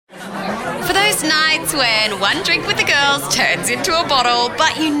nights when one drink with the girls turns into a bottle,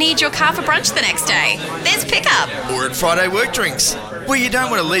 but you need your car for brunch the next day. There's Pickup. Or at Friday work drinks, where you don't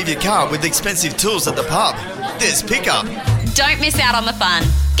want to leave your car with expensive tools at the pub. There's Pickup. Don't miss out on the fun.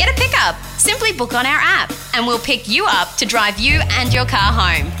 Get a Pickup. Simply book on our app and we'll pick you up to drive you and your car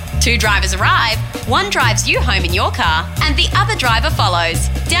home. 2 drivers arrive, one drives you home in your car and the other driver follows.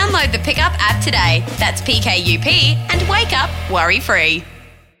 Download the Pickup app today. That's PKUP and wake up worry-free.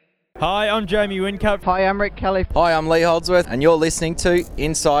 Hi, I'm Jamie Whincup. Hi, I'm Rick Kelly. Hi, I'm Lee Holdsworth, and you're listening to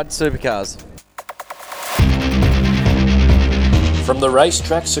Inside Supercars. From the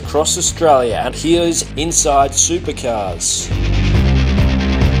racetracks across Australia, and here's Inside Supercars.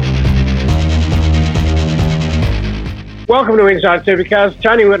 Welcome to Inside Supercars,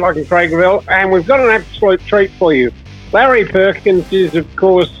 Tony Whitlock and Craig Revell, and we've got an absolute treat for you. Larry Perkins is, of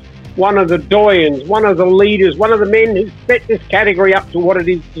course, one of the doyens, one of the leaders, one of the men who set this category up to what it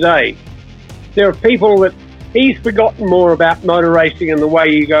is today. There are people that he's forgotten more about motor racing and the way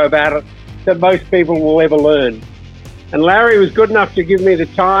you go about it than most people will ever learn. And Larry was good enough to give me the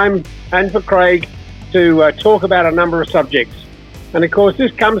time, and for Craig, to talk about a number of subjects. And of course,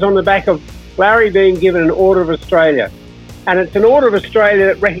 this comes on the back of Larry being given an Order of Australia. And it's an Order of Australia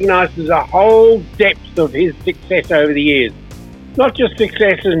that recognises a whole depth of his success over the years. Not just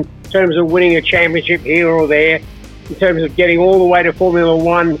success in terms of winning a championship here or there, in terms of getting all the way to Formula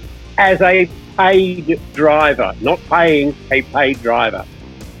One as a paid driver, not paying, a paid driver.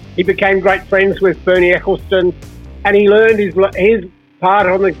 He became great friends with Bernie Ecclestone, and he learned his part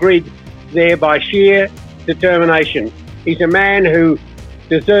on the grid there by sheer determination. He's a man who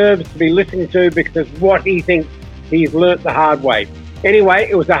deserves to be listened to because what he thinks he's learnt the hard way. Anyway,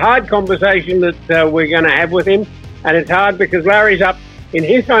 it was a hard conversation that we're going to have with him, and it's hard because Larry's up in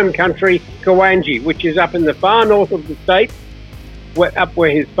his home country, Kawanji, which is up in the far north of the state, up where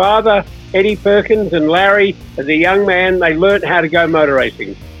his father, Eddie Perkins, and Larry, as a young man, they learnt how to go motor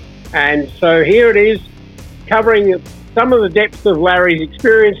racing. And so here it is, covering some of the depths of Larry's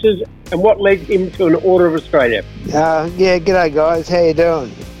experiences and what led him to an Order of Australia. G'day guys, how you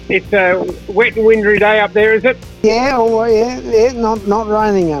doing? It's a wet and wintry day up there, is it? Yeah, not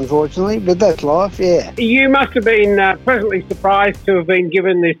raining unfortunately, but that's life, yeah. You must have been pleasantly surprised to have been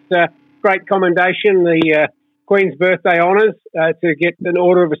given this great commendation, the Queen's Birthday Honours, to get an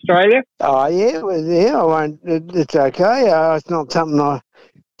Order of Australia. Oh yeah, I won't. It's okay. It's not something I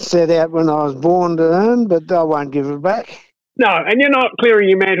set out when I was born to earn, but I won't give it back. No, and you're not clearing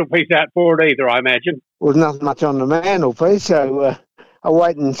your mantelpiece out for it either, I imagine. Well, there's not much on the mantelpiece, so I'll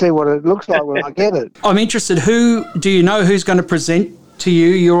wait and see what it looks like when I get it. I'm interested, do you know who's going to present to you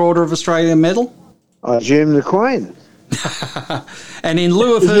your Order of Australia medal? I assume the Queen. And in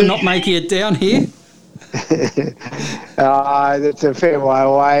lieu of her not making it down here? That's a fair way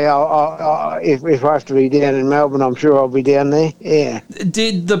away. If I have to be down in Melbourne, I'm sure I'll be down there, yeah.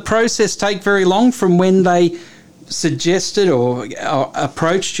 Did the process take very long from when they suggested or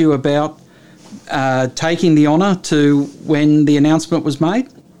approached you about taking the honour to when the announcement was made?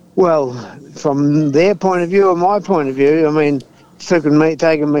 Well, from their point of view or my point of view, I mean, it's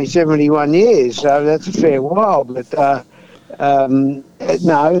taken me 71 years, so that's a fair while. But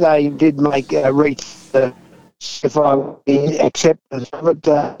no, they did make reach the acceptance of it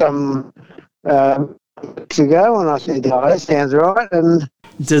some weeks ago, and I said, "Oh, that sounds right." And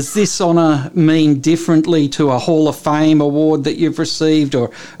does this honour mean differently to a Hall of Fame award that you've received or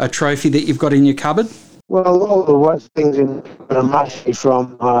a trophy that you've got in your cupboard? Well, all the things are mostly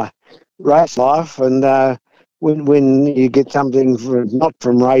from race life, and when you get something not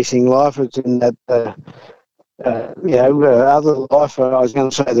from racing life, it's in that other life. I was going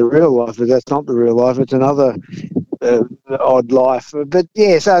to say the real life, but that's not the real life. It's another odd life. But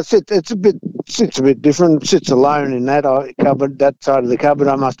yeah, so it's a bit different. It sits alone in that cupboard, that side of the cupboard,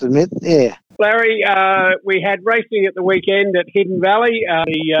 I must admit. Yeah. Larry, we had racing at the weekend at Hidden Valley,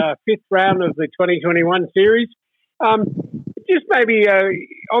 the fifth round of the 2021 series. Just maybe,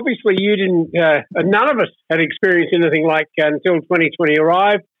 obviously you didn't, none of us had experienced anything like until 2020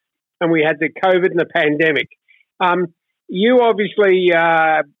 arrived and we had the COVID and the pandemic. You obviously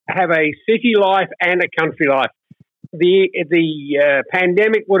have a city life and a country life. The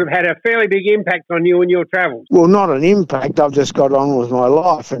pandemic would have had a fairly big impact on you and your travels. Well, not an impact. I've just got on with my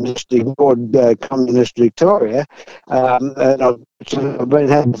life and just ignored communist Victoria. And I've been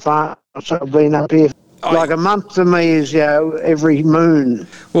having fun. So I've been up here. Like a month to me is every moon.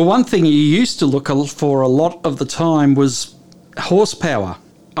 Well, one thing you used to look for a lot of the time was horsepower.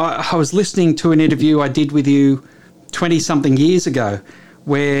 I was listening to an interview I did with you 20-something years ago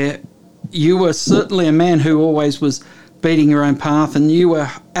where you were certainly a man who always was beating your own path, and you were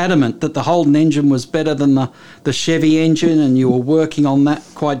adamant that the Holden engine was better than the Chevy engine, and you were working on that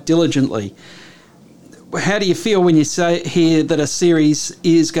quite diligently. How do you feel when you hear that a series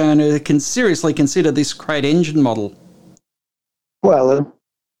is going to seriously consider this crate engine model? Well, it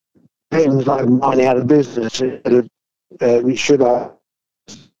depends like mine out of business. We should have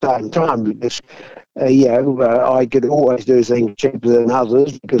same time because, I could always do things cheaper than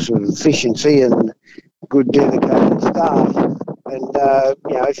others because of efficiency and good dedicated staff. And,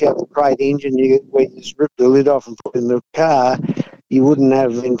 if you have a crate engine, when you just rip the lid off and put it in the car, you wouldn't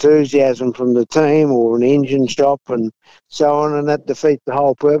have enthusiasm from the team or an engine shop and so on, and that defeats the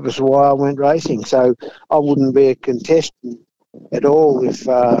whole purpose of why I went racing. So I wouldn't be a contestant at all if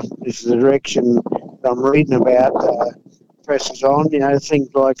the direction I'm reading about presses on. Things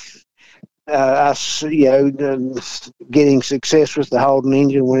like us, getting success with the Holden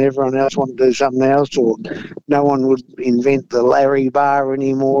engine when everyone else wanted to do something else, or no one would invent the Larry bar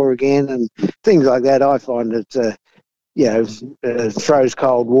anymore again, and things like that. I find it, throws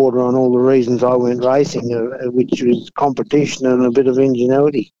cold water on all the reasons I went racing, which was competition and a bit of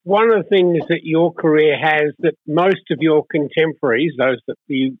ingenuity. One of the things that your career has that most of your contemporaries, those that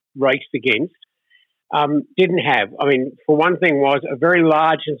you raced against, didn't have. I mean, for one thing, was a very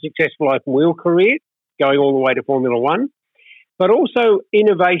large and successful open wheel career, going all the way to Formula One, but also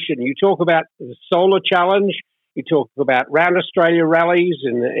innovation. You talk about the Solar Challenge, you talk about Round Australia rallies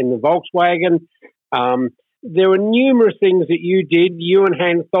in the Volkswagen. There were numerous things that you did, you and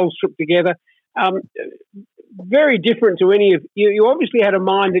Hans Tholstrup together, very different to any of you. You obviously had a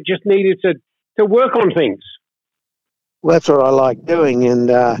mind that just needed to work on things. Well, that's what I like doing, and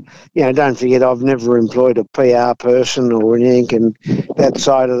don't forget I've never employed a PR person or anything, and that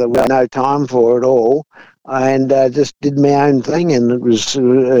side of the world, no time for it all, and just did my own thing, and it was,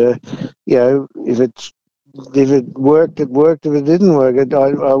 if it worked, it worked. If it didn't work,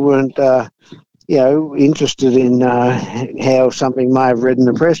 I weren't, interested in how something may have read in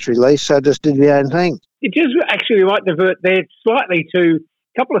the press release, so I just did my own thing. It just actually might divert there slightly to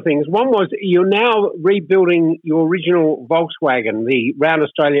couple of things. One was you're now rebuilding your original Volkswagen, the Round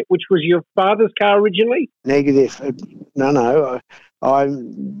Australia, which was your father's car originally? Negative. No.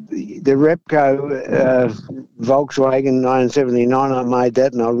 The Repco Volkswagen 1979, I made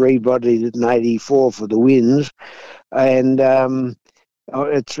that and I rebodied it in 84 for the wins. And I'm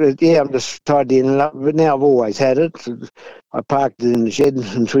just tidying it up. But now I've always had it. I parked it in the shed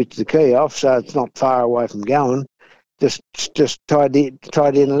and switched the key off, so it's not far away from going. Just tidying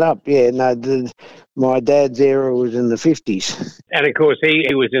it up. Yeah, no, my dad's era was in the 50s. And, of course,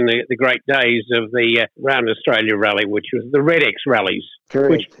 he was in the great days of the Round Australia rally, which was the Red X rallies.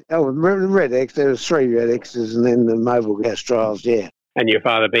 Correct. Red X, there was 3 Red X's and then the Mobile Gas Trials, yeah. And your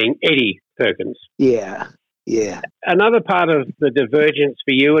father being Eddie Perkins. Yeah. Another part of the divergence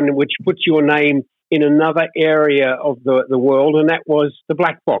for you, and which puts your name in another area of the world, and that was the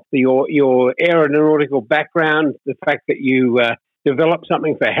black box. Your aeronautical background, the fact that you developed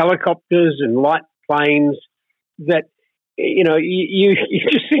something for helicopters and light planes, that you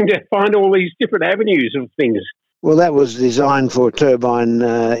just seem to find all these different avenues of things. Well, that was designed for turbine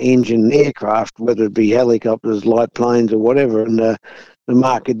engine aircraft, whether it be helicopters, light planes, or whatever. And the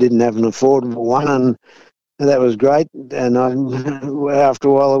market didn't have an affordable one, and that was great. And after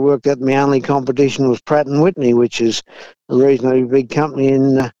a while, I worked out my only competition was Pratt & Whitney, which is a reasonably big company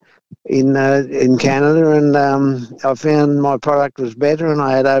in Canada. And I found my product was better, and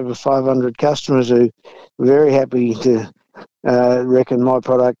I had over 500 customers who were very happy to reckon my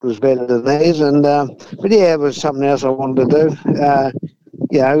product was better than theirs. And it was something else I wanted to do.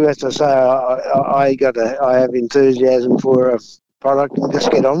 As I say, I have enthusiasm for a product and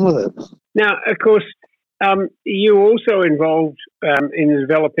just get on with it. Now, of course, you also involved in the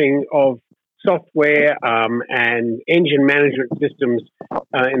developing of software and engine management systems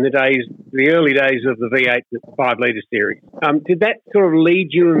in the early days of the V8 5-litre series. Did that sort of lead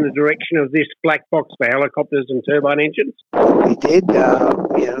you in the direction of this black box for helicopters and turbine engines? It did.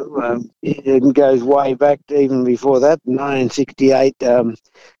 It goes way back to even before that, 1968.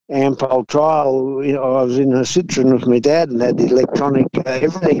 Ampol trial, I was in a Citroen with my dad and had the electronic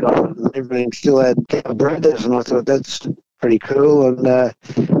everything on it, and everything still had carburetors, and I thought that's pretty cool. And then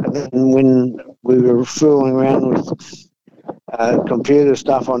when we were fooling around with computer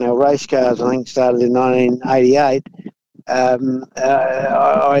stuff on our race cars, I think started in 1988,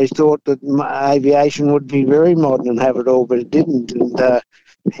 I thought that aviation would be very modern and have it all, but it didn't, and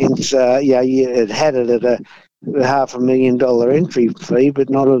hence, it had it at a $500,000 entry fee, but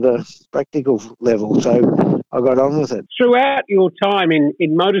not at a practical level. So I got on with it. Throughout your time in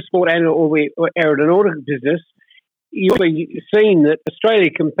motorsport and or the aeronautical business, you've seen that Australia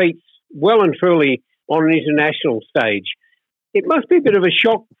competes well and truly on an international stage. It must be a bit of a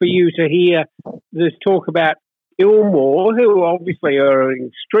shock for you to hear this talk about Ilmor, who obviously are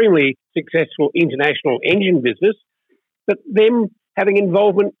an extremely successful international engine business, but them having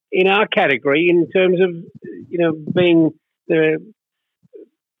involvement in our category in terms of, being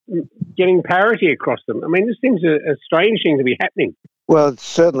getting parity across them. I mean, this seems a strange thing to be happening. Well, it's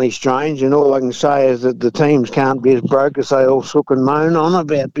certainly strange, and all I can say is that the teams can't be as broke as they all sook and moan on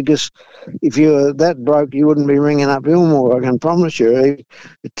about, because if you were that broke, you wouldn't be ringing up Ilmor, I can promise you.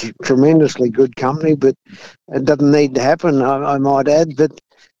 It's a tremendously good company, but it doesn't need to happen, I might add. But,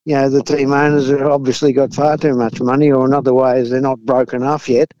 the team owners have obviously got far too much money, or in other ways, they're not broke enough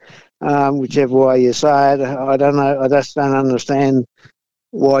yet. Whichever way you say it, I don't know. I just don't understand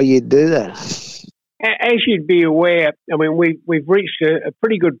why you'd do that. As you'd be aware, I mean, we've reached a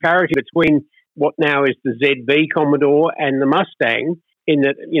pretty good parity between what now is the ZB Commodore and the Mustang, in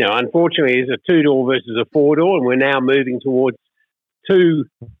that, unfortunately, there's a two-door versus a four-door, and we're now moving towards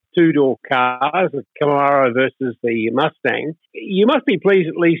two-door cars, the Camaro versus the Mustang. You must be pleased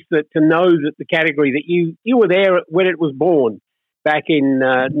at least to know that the category that you were there when it was born back in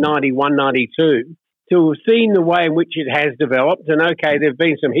 91, 92, to have seen the way in which it has developed. And, okay, there have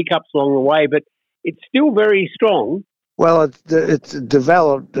been some hiccups along the way, but it's still very strong. Well, it's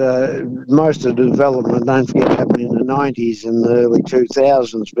developed, most of the development, don't forget, happened in the 90s and the early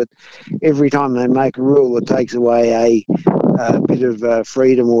 2000s, but every time they make a rule that takes away a bit of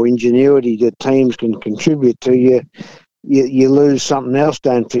freedom or ingenuity that teams can contribute to, you lose something else,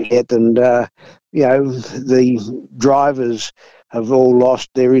 don't forget. And, the drivers have all lost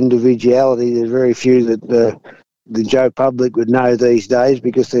their individuality. There's very few that the Joe public would know these days,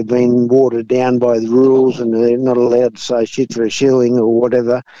 because they've been watered down by the rules and they're not allowed to say shit for a shilling or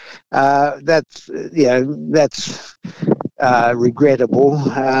whatever. That's regrettable.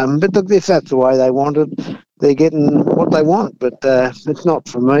 But look, if that's the way they want it, they're getting what they want. But it's not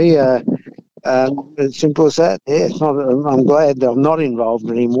for me. As simple as that. Yeah, it's not. I'm glad that I'm not involved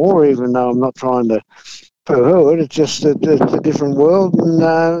anymore, even though I'm not trying to poo-hoo it. It's just that it's a different world, and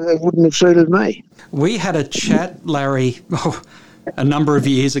it wouldn't have suited me. We had a chat, Larry, a number of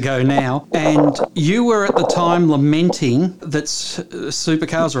years ago now, and you were at the time lamenting that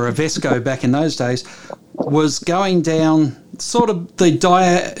supercars, or Avesco back in those days, was going down sort of the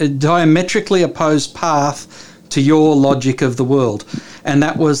diametrically opposed path to your logic of the world. And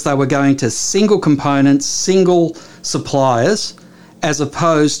that was they were going to single components, single suppliers, as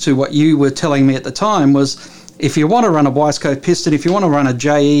opposed to what you were telling me at the time was, if you want to run a Wiseco piston, if you want to run a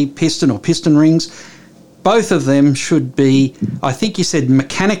JE piston or piston rings, both of them should be, I think you said,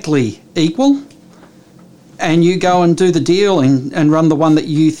 mechanically equal, and you go and do the deal and run the one that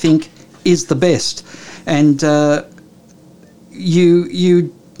you think is the best. And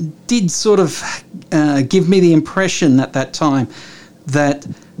you did sort of give me the impression at that time that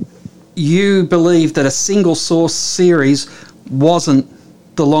you believed that a single source series wasn't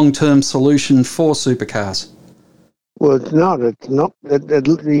the long-term solution for supercars. Well, it's not. It's not.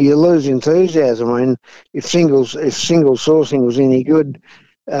 You lose enthusiasm. I mean, if single sourcing was any good,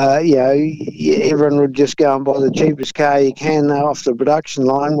 everyone would just go and buy the cheapest car you can off the production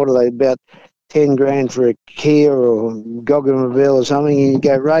line. What are they, about 10 grand for a Kia or Goggamobile or something, and you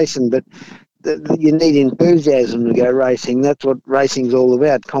go racing. But you need enthusiasm to go racing. That's what racing's all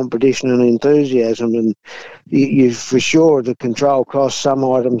about, competition and enthusiasm. And you for sure, to control costs, some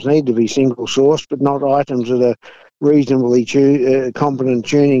items need to be single sourced, but not items that a reasonably competent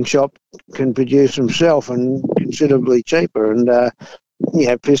tuning shop can produce themselves, and considerably cheaper. And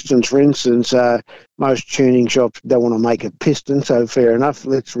pistons, for instance, most tuning shops don't want to make a piston, so fair enough,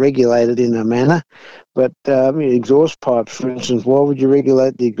 let's regulate it in a manner. But exhaust pipes, for instance, why would you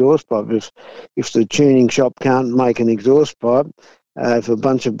regulate the exhaust pipe? If the tuning shop can't make an exhaust pipe, if a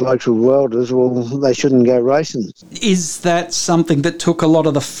bunch of blokes with welders, well, they shouldn't go racing. Is that something that took a lot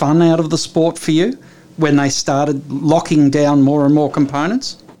of the fun out of the sport for you, when they started locking down more and more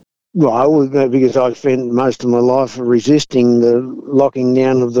components? Well, because I spent most of my life resisting the locking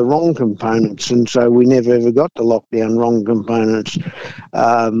down of the wrong components, and so we never ever got to lock down wrong components.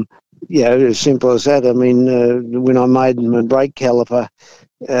 As simple as that. I mean, when I made my brake caliper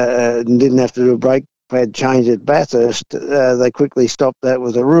and didn't have to do a brake pad change at Bathurst, they quickly stopped that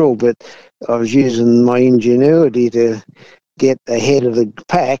with a rule, but I was using my ingenuity to get ahead of the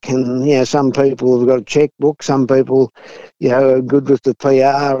pack. And some people have got a checkbook, some people are good with the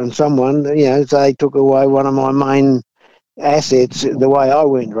PR, and someone they took away one of my main assets the way I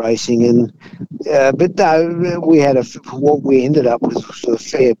went racing. And but no, we had what we ended up with was a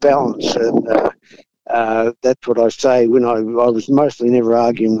fair balance. And That's what I say when I was mostly never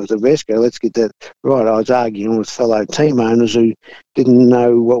arguing with Avesco. Let's get that right. I was arguing with fellow team owners who didn't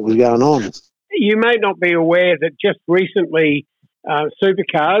know what was going on. You may not be aware that just recently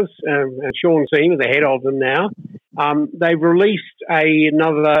Supercars, and Sean Seamer, the head of them now, they've released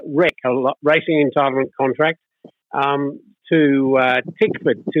another REC, a racing entitlement contract, to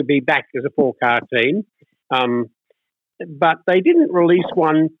Tickford to be back as a 4-car team. But they didn't release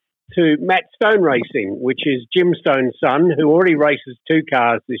one to Matt Stone Racing, which is Jim Stone's son, who already races 2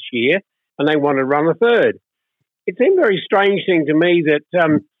 cars this year, and they want to run a 3rd. It seemed a very strange thing to me that,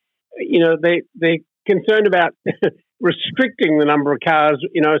 they're concerned about restricting the number of cars,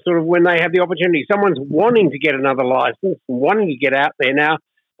 sort of when they have the opportunity. Someone's wanting to get another license, wanting to get out there. Now,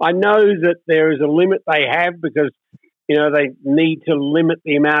 I know that there is a limit they have because, they need to limit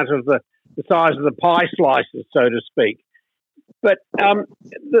the amount of the size of the pie slices, so to speak. But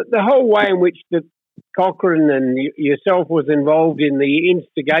the whole way in which the Cochrane and yourself was involved in the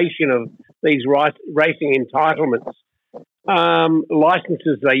instigation of these racing entitlements,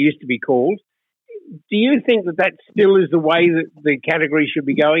 licenses they used to be called, do you think that still is the way that the category should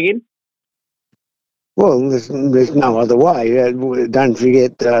be going in? Well, there's no other way. Don't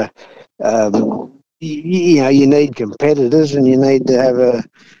forget, you need competitors and you need to have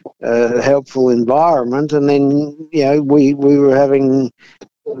a helpful environment. And then, we were having,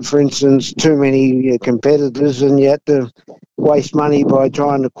 for instance, too many competitors, and you had to waste money by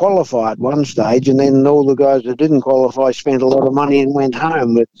trying to qualify at one stage, and then all the guys that didn't qualify spent a lot of money and went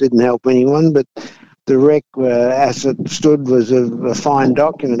home. It didn't help anyone, but the REC, as it stood, was a fine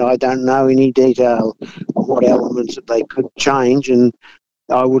document. I don't know any detail of what elements that they could change, and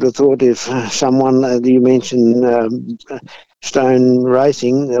I would have thought if someone, you mentioned Stone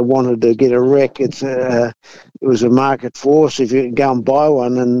Racing, wanted to get a REC, it was a market force. If you go and buy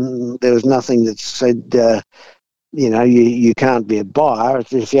one, and there was nothing that said, you can't be a buyer.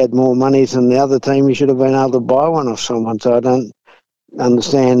 If you had more money than the other team, you should have been able to buy one off someone. So I don't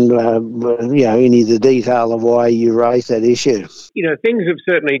understand, any of the detail of why you raised that issue. Things have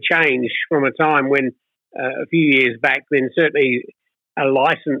certainly changed from a time when a few years back, then certainly a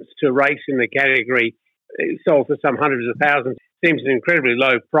license to race in the category sold for some hundreds of thousands. Seems an incredibly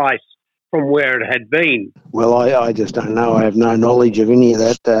low price from where it had been. Well, I just don't know. I have no knowledge of any of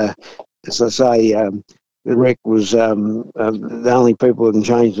that. As I say, the REC was the only people who can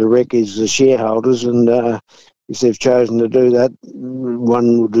change the REC is the shareholders, and if they've chosen to do that,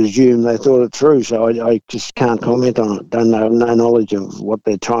 one would assume they thought it through. So I just can't comment on it. Don't know, no knowledge of what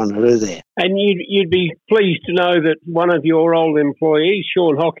they're trying to do there. And you'd be pleased to know that one of your old employees,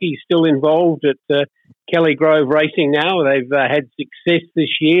 Sean Hockey, is still involved at Kelly Grove Racing now. They've had success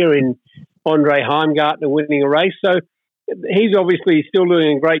this year in Andre Heimgartner winning a race. So he's obviously still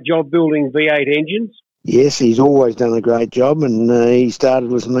doing a great job building V8 engines. Yes, he's always done a great job, and he started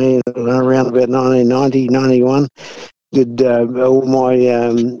with me around about 1990, 91. Did all my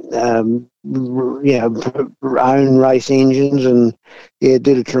own race engines, and did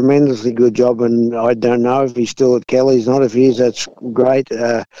a tremendously good job. And I don't know if he's still at Kelly's. Not if he is, that's great.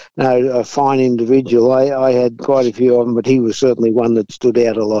 A fine individual. I had quite a few of them, but he was certainly one that stood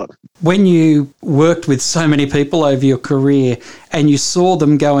out a lot. When you worked with so many people over your career, and you saw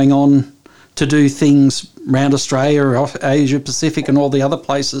them going on to do things around Australia, Asia Pacific and all the other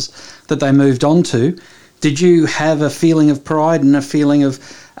places that they moved on to, did you have a feeling of pride and a feeling of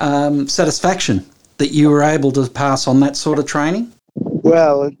satisfaction that you were able to pass on that sort of training?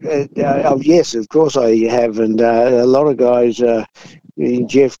 Well, yes, of course I have, and a lot of guys,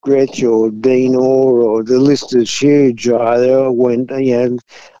 Jeff Gretsch or Dean Orr, or the list is huge. They all went,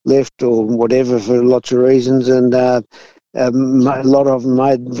 left or whatever for lots of reasons, and a lot of them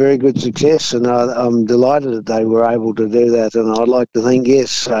made very good success, and I'm delighted that they were able to do that. And I'd like to think,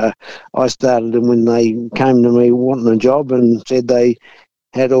 yes, I started them when they came to me wanting a job and said they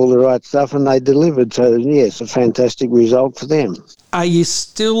had all the right stuff and they delivered. So, yes, a fantastic result for them. Are you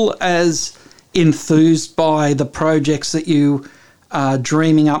still as enthused by the projects that you are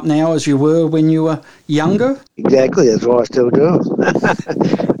dreaming up now as you were when you were younger? Exactly, that's why I still do it.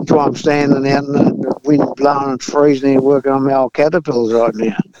 That's why I'm standing out in the wind blowing and freezing and working on my old Caterpillars right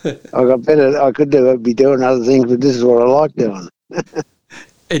now. I could be doing other things, but this is what I like doing.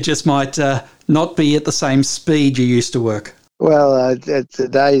 It just might not be at the same speed you used to work. Well, the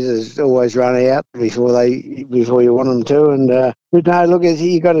days is always run out before you want them to, and but no, look,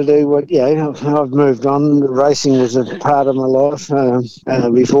 you got to do what. I've moved on. Racing was a part of my life.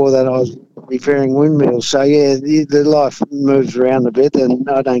 Before that, I was repairing windmills. So the life moves around a bit, and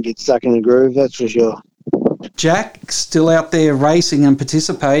I don't get stuck in a groove. That's for sure. Jack, still out there racing and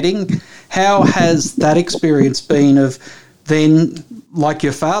participating. How has that experience been of then, like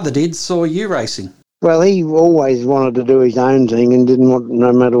your father did, saw you racing? Well, he always wanted to do his own thing and didn't want,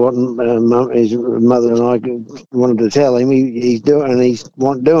 no matter what his mother and I wanted to tell him, he's doing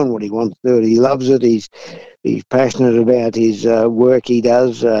doing what he wants to do. He loves it. He's passionate about his work he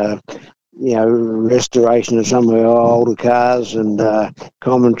does. Restoration of some of our older cars and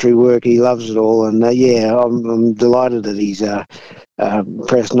commentary work. He loves it all. And I'm delighted that he's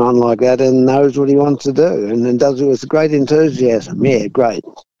pressing on like that and knows what he wants to do and does it with great enthusiasm. Yeah, great.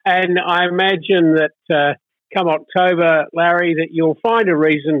 And I imagine that come October, Larry, that you'll find a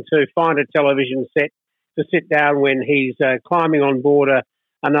reason to find a television set to sit down when he's climbing on board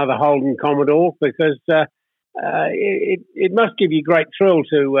another Holden Commodore, because it must give you great thrill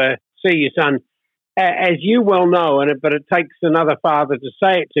to see your son, as you well know, but it takes another father to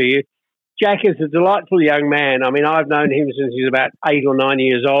say it to you. Jack is a delightful young man. I mean, I've known him since he was about 8 or 9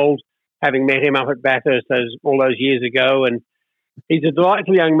 years old, having met him up at Bathurst all those years ago, and he's a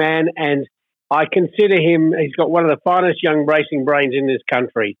delightful young man, and I consider him, he's got one of the finest young racing brains in this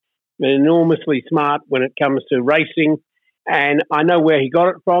country, enormously smart when it comes to racing, and I know where he got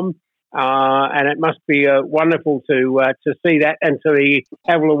it from, and it must be wonderful to see that, and to be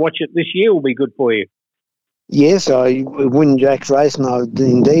able to watch it this year will be good for you. Yes, I win Jack's race, and I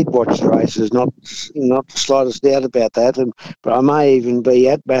indeed watch the races. Not the slightest doubt about that. But I may even be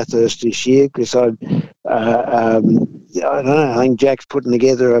at Bathurst this year because I don't know. I think Jack's putting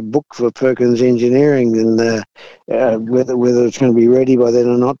together a book for Perkins Engineering, and whether it's going to be ready by then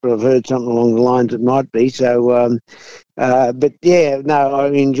or not. But I've heard something along the lines it might be. So, but yeah, no, I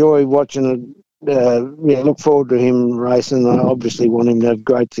enjoy watching it. Look forward to him racing. I obviously want him to have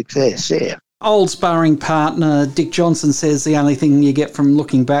great success. Yeah. Old sparring partner Dick Johnson says the only thing you get from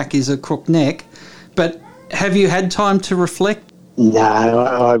looking back is a crook neck. But have you had time to reflect? No,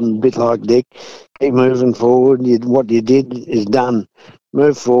 I'm a bit like Dick. Keep moving forward. What you did is done.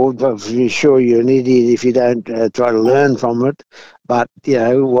 Move forward. But you're sure you're an idiot if you don't try to learn from it. But,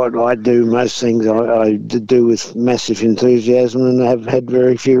 what I do, most things I do with massive enthusiasm and have had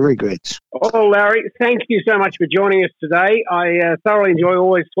very few regrets. Oh, Larry, thank you so much for joining us today. I thoroughly enjoy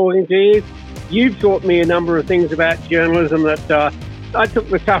always talking to you. You've taught me a number of things about journalism that I took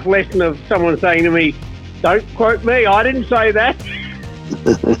the tough lesson of someone saying to me, "Don't quote me, I didn't say that."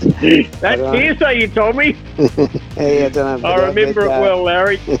 That's hearsay, you told me. I don't know. I remember it well,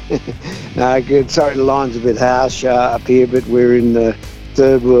 Larry. No, good. Sorry, the line's a bit harsh up here, but we're in the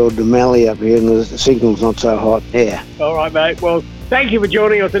third world Denali up here, and the signal's not so hot. Yeah. All right, mate. Well, thank you for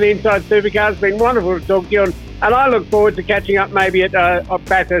joining us on Inside Supercars. It's been wonderful to talk to you, and I look forward to catching up maybe at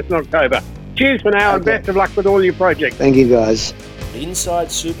Bathurst in October. Cheers for now, and best of luck with all your projects. Thank you, guys. Inside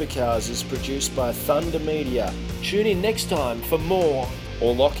Supercars is produced by Thunder Media. Tune in next time for more,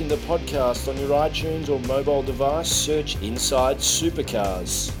 or lock in the podcast on your iTunes or mobile device. Search Inside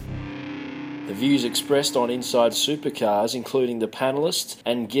Supercars. The views expressed on Inside Supercars, including the panellists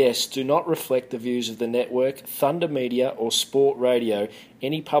and guests, do not reflect the views of the network, Thunder Media or Sport Radio.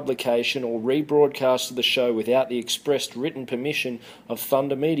 Any publication or rebroadcast of the show without the expressed written permission of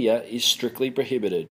Thunder Media is strictly prohibited.